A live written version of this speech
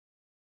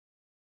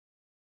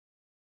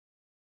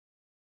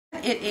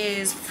It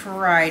is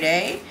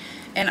Friday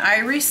and I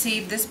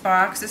received this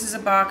box. This is a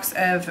box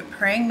of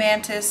praying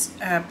mantis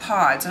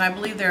pods, and I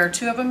believe there are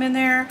 2 of them in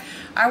there.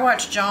 I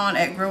watched John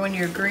at Growing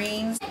Your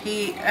Greens.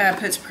 He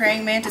puts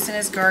praying mantis in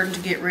his garden to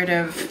get rid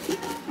of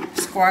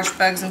squash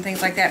bugs and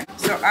things like that.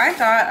 So I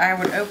thought I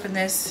would open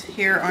this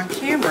here on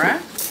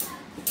camera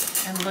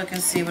and look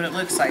and see what it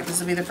looks like. This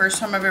will be the first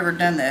time I've ever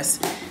done this.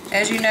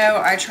 As you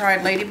know, I tried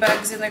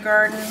ladybugs in the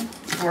garden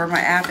for my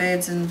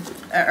aphids and,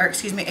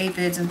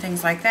 aphids and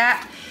things like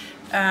that.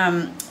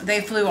 They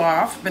flew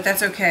off, but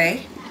that's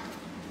okay.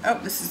 Oh,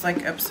 this is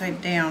like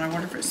upside down. I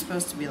wonder if it's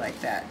supposed to be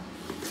like that.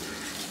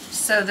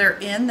 So they're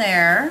in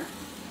there.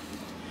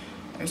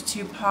 There's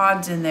 2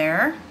 pods in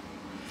there.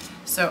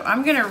 So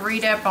I'm gonna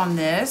read up on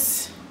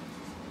this.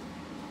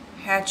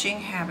 Hatching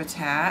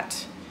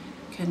habitat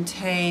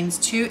contains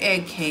 2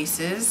 egg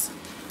cases,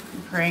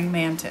 praying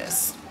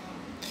mantis.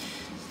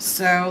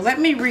 So let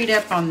me read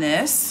up on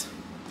this,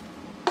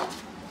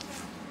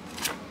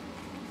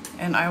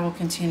 and I will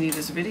continue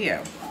this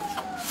video.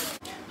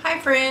 Hi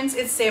friends,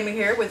 it's Sammy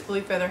here with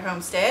Blue Feather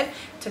Homestead.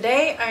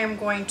 Today I am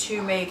going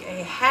to make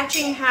a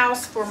hatching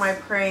house for my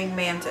praying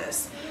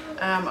mantis.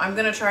 I'm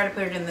going to try to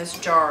put it in this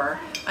jar.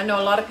 I know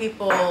a lot of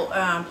people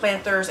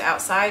plant theirs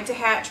outside to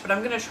hatch, but I'm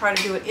going to try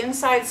to do it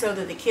inside so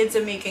that the kids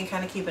and me can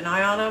kind of keep an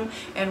eye on them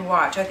and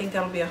watch. I think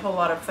that'll be a whole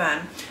lot of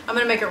fun. I'm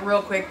going to make it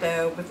real quick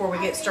though. Before we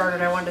get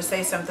started, I wanted to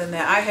say something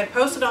that I had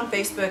posted on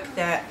Facebook,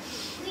 that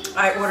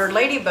I ordered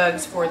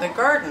ladybugs for the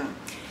garden.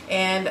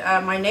 And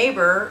my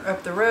neighbor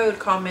up the road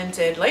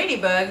commented,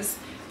 "Ladybugs,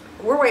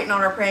 we're waiting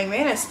on our praying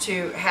mantis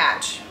to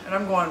hatch." And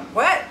I'm going,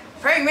 "What?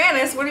 Praying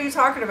mantis? What are you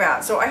talking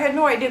about?" So I had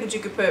no idea that you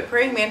could put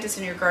praying mantis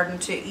in your garden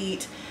to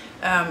eat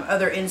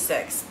other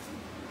insects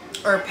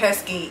or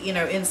pesky,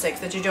 insects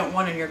that you don't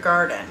want in your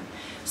garden.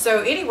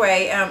 So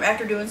anyway,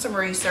 after doing some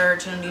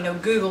research and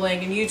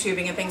Googling and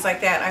YouTubing and things like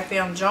that, I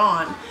found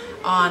John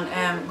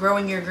on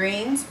Growing Your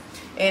Greens,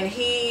 and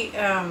he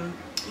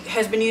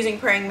has been using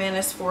praying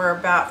mantis for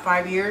about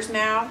 5 years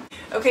now.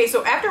 Okay,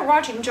 so after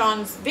watching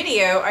John's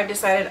video, I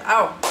decided,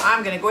 oh,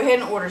 I'm gonna go ahead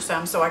and order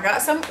some. So I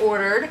got some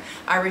ordered.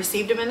 I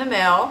received them in the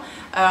mail.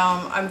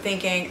 I'm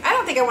thinking, I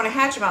don't think I want to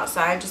hatch them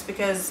outside, just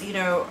because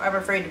I'm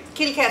afraid of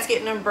kitty cats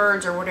getting them,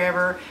 birds or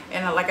whatever.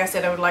 And like I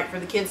said, I would like for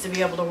the kids to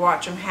be able to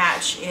watch them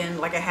hatch in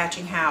like a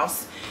hatching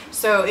house.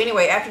 So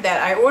anyway, after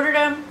that, I ordered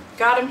them,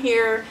 got them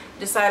here,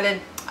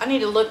 decided I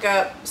need to look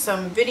up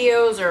some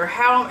videos, or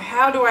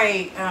how do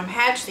I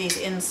hatch these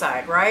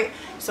inside, right?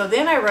 So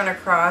then I run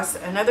across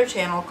another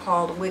channel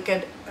called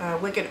Wicked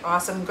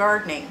Awesome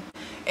Gardening,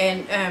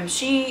 and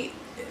she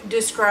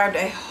described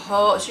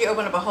she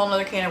opened up a whole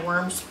nother can of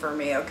worms for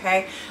me.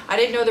 Okay, I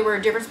didn't know there were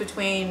a difference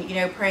between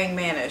praying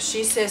mantis.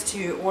 She says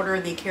to order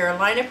the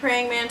Carolina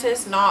praying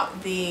mantis,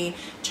 not the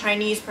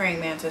Chinese praying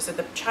mantis. That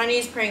the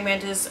Chinese praying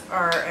mantis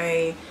are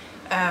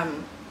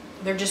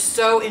they're just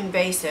so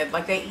invasive.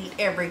 Like, they eat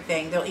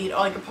everything. They'll eat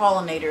all your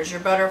pollinators, your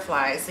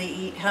butterflies. They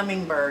eat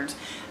hummingbirds.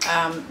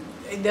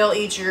 They'll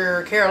eat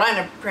your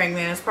Carolina praying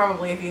mantis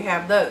probably if you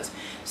have those.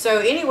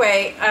 So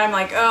anyway, I'm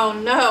like, oh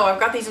no, I've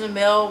got these in the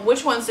mail.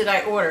 Which ones did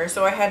I order?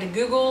 So I had to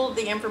Google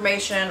the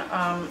information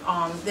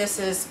on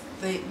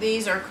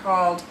these are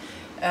called,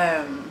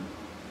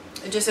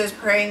 it just says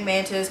praying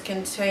mantis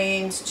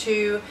contains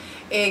 2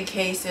 egg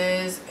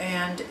cases,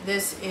 and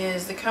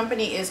the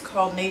company is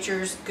called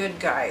Nature's Good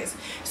Guys.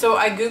 So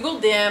I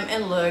Googled them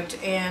and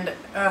looked, and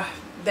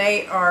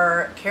they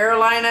are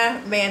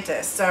Carolina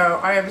mantis. So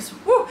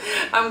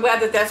I'm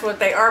glad that that's what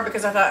they are,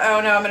 because I thought,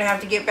 oh no, I'm gonna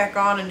have to get back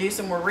on and do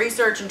some more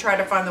research and try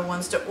to find the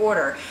ones to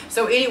order.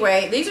 So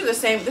anyway, these are the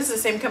same. This is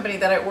the same company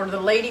that I ordered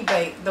the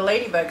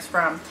ladybugs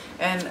from,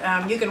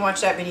 and you can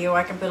watch that video.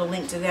 I can put a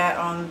link to that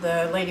on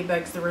the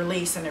ladybugs, the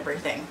release and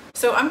everything.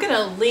 So I'm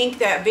gonna link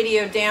that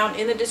video down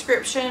in the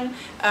description.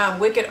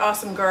 Wicked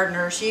Awesome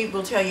Gardener, she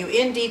will tell you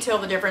in detail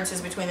the differences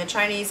between the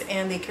Chinese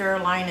and the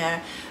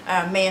Carolina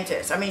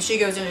mantis. I mean, she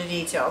goes into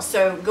detail.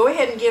 So go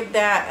ahead and give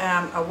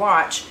that a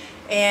watch.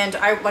 And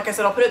like I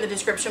said, I'll put it in the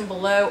description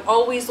below.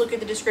 Always look at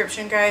the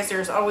description, guys.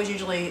 There's always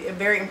usually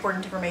very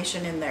important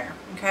information in there,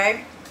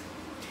 okay?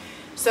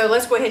 So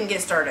let's go ahead and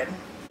get started.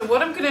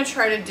 What I'm going to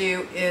try to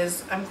do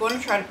is I'm going to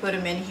try to put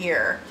them in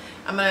here.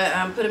 I'm going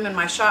to put them in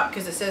my shop,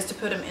 because it says to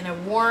put them in a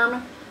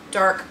warm,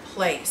 dark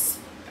place.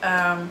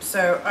 And this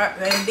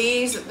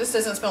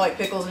doesn't smell like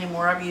pickles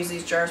anymore. I've used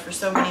these jars for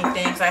so many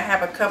things. I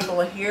have a couple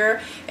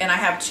here, and I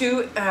have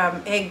 2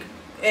 egg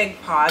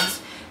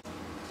pods.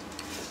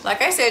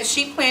 Like I said,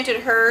 she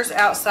planted hers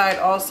outside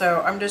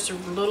also. I'm just a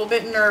little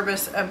bit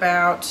nervous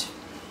about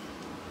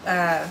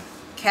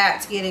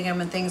cats getting them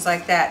and things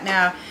like that.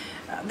 Now,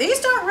 these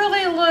don't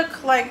really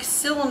look like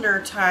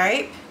cylinder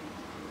type.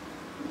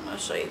 I'll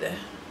show you the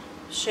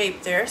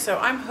shape there. So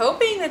I'm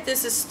hoping that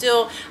this is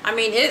still, I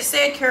mean, it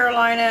said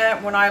Carolina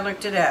when I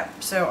looked it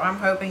up, so I'm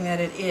hoping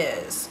that it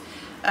is.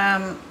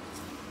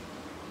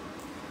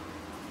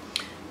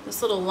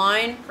 This little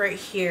line right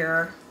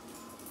here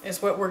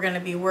is what we're going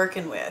to be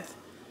working with.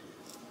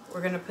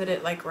 We're going to put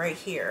it like right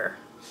here.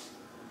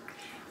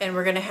 and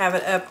we're going to have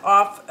it up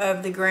off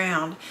of the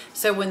ground.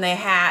 So when they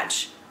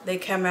hatch, they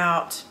come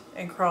out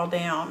and crawl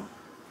down.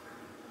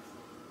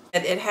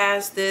 It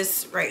has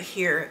this right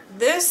here.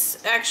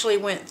 This actually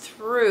went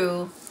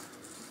through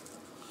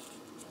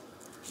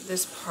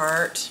this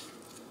part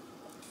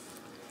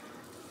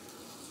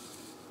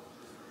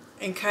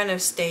and kind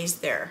of stays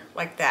there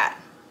like that.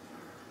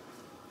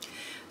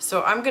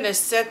 So I'm going to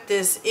set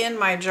this in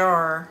my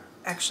jar.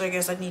 Actually, I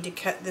guess I need to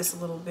cut this a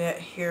little bit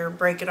here,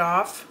 break it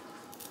off.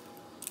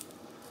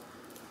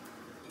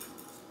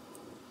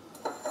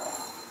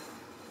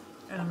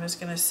 And I'm just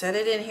going to set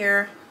it in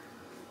here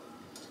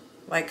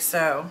like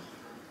so.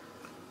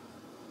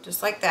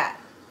 Just like that.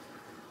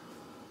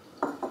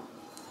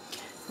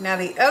 Now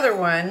the other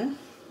one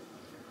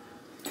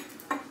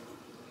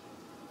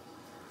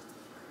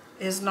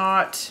is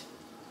not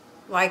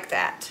like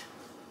that.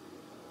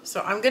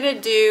 So I'm going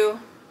to do,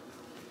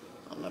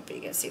 I don't know if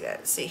you can see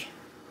that. See,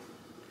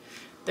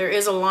 there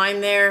is a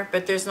line there,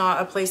 but there's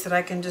not a place that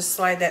I can just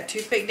slide that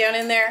toothpick down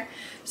in there.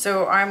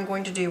 So I'm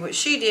going to do what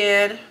she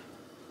did,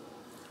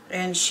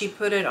 and she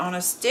put it on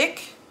a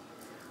stick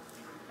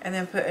and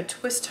then put a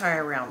twist tie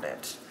around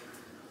it.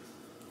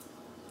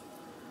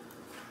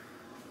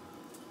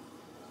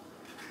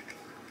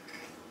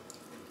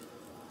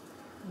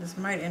 This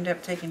might end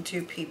up taking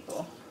 2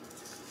 people.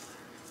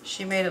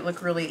 She made it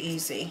look really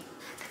easy.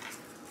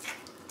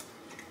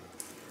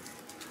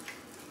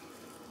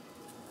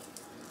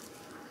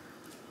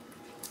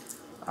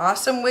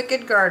 Awesome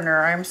Wicked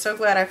Gardener. I'm so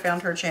glad I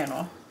found her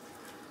channel.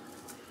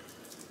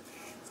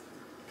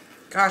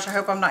 Gosh, I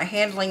hope I'm not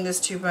handling this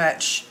too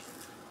much.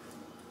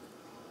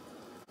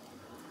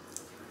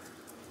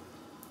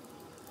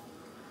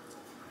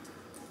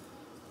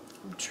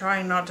 I'm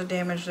trying not to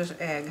damage this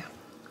egg.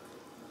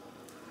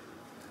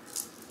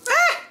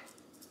 Ah!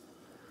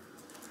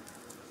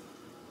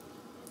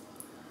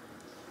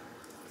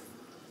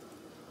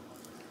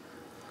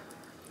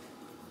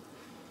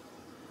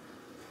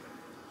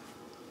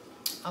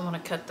 I'm going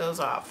to cut those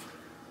off.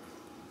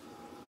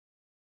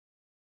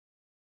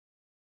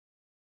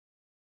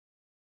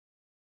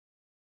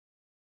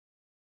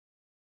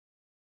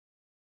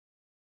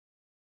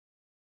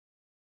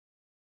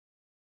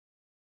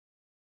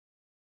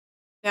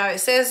 Now it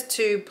says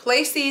to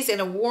place these in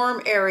a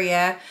warm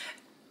area,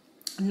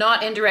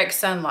 not in direct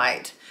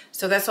sunlight.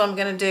 So that's what I'm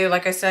going to do.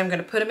 Like I said, I'm going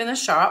to put them in the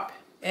shop.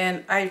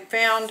 And I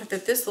found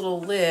that this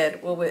little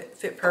lid will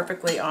fit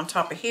perfectly on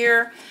top of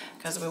here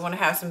because we want to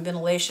have some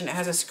ventilation. It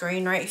has a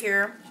screen right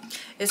here.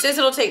 It says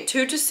it'll take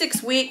 2 to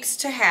 6 weeks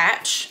to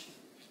hatch,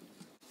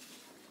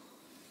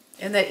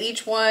 and that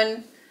each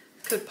one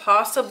could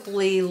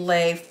possibly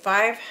lay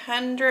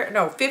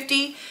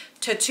 50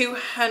 to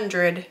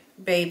 200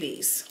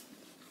 babies.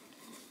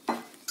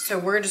 So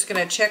we're just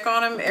going to check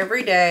on them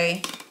every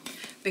day,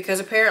 because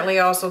apparently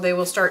also they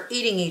will start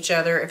eating each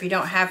other if you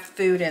don't have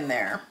food in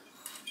there.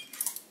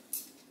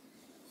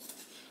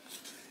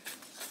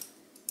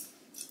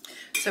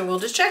 So we'll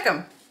just check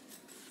them.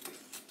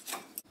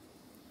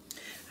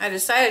 I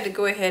decided to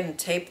go ahead and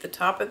tape the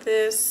top of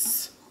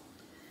this.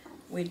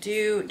 We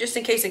do, just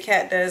in case a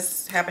cat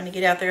does happen to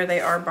get out there,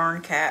 they are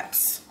barn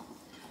cats.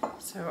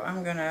 So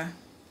I'm gonna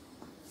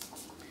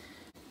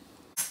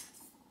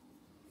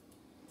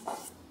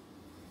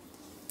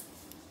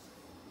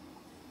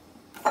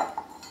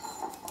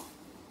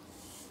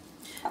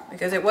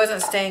because it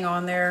wasn't staying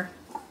on there.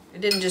 It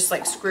didn't just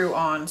like screw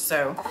on,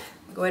 so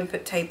I'll go ahead and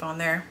put tape on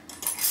there.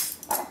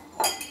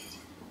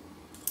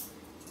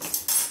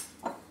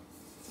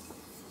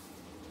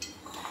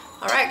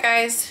 Alright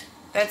guys,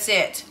 that's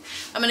it.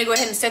 I'm going to go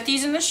ahead and set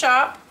these in the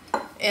shop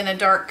in a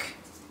dark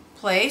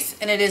place,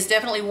 and it is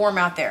definitely warm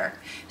out there.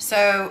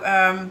 So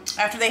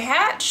after they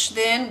hatch,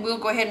 then we'll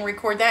go ahead and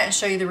record that and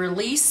show you the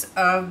release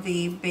of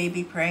the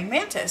baby praying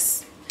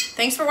mantis.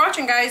 Thanks for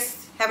watching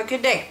guys. Have a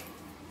good day.